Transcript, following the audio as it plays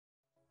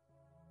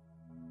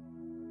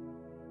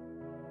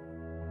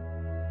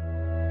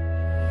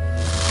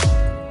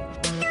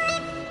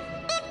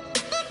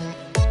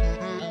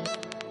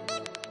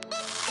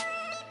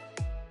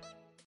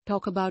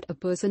talk about a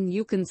person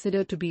you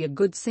consider to be a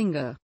good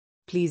singer.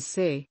 Please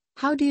say,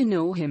 how do you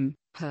know him,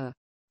 her?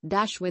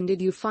 Dash when did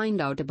you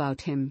find out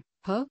about him,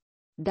 her?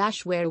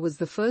 Dash where was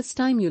the first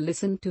time you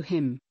listened to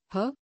him,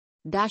 her?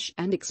 Dash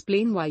and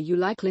explain why you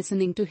like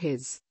listening to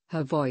his,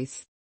 her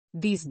voice.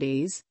 These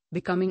days,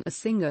 becoming a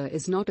singer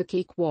is not a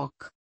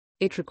cakewalk.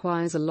 It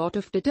requires a lot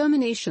of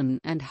determination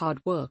and hard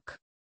work.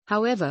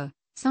 However,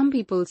 some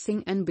people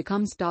sing and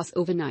become stars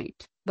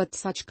overnight, but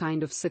such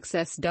kind of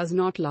success does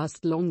not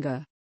last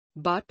longer.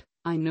 But,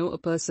 I know a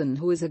person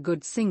who is a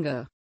good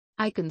singer.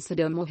 I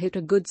consider Mohit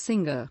a good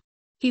singer.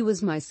 He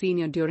was my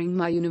senior during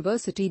my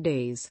university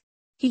days.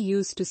 He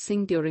used to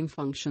sing during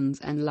functions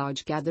and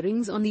large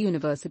gatherings on the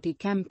university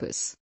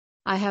campus.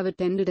 I have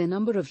attended a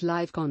number of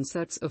live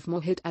concerts of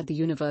Mohit at the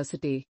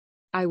university.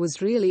 I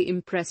was really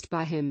impressed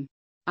by him.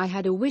 I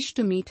had a wish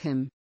to meet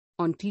him.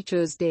 On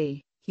Teachers'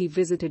 Day, he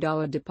visited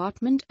our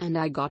department and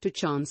I got a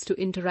chance to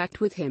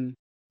interact with him.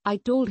 I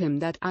told him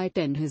that I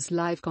attend his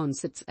live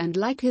concerts and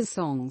like his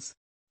songs.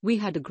 We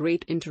had a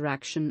great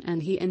interaction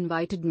and he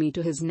invited me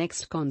to his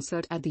next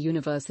concert at the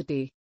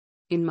university.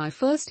 In my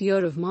first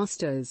year of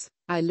masters,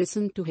 I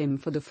listened to him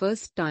for the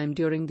first time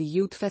during the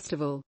youth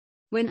festival.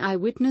 When I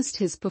witnessed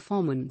his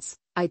performance,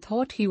 I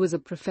thought he was a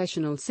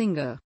professional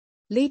singer.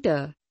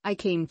 Later, I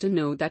came to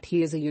know that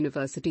he is a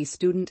university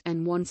student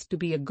and wants to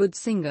be a good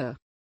singer.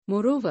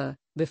 Moreover,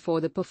 before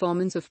the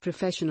performance of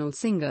professional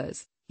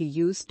singers, he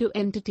used to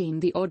entertain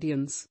the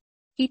audience.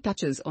 He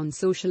touches on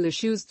social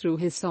issues through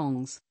his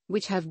songs,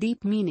 which have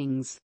deep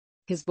meanings.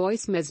 His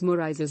voice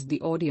mesmerizes the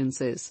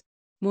audiences.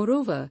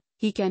 Moreover,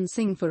 he can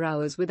sing for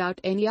hours without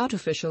any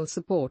artificial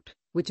support,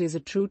 which is a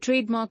true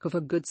trademark of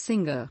a good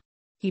singer.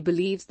 He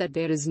believes that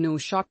there is no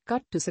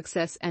shortcut to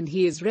success and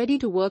he is ready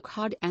to work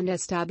hard and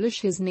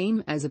establish his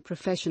name as a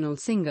professional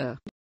singer.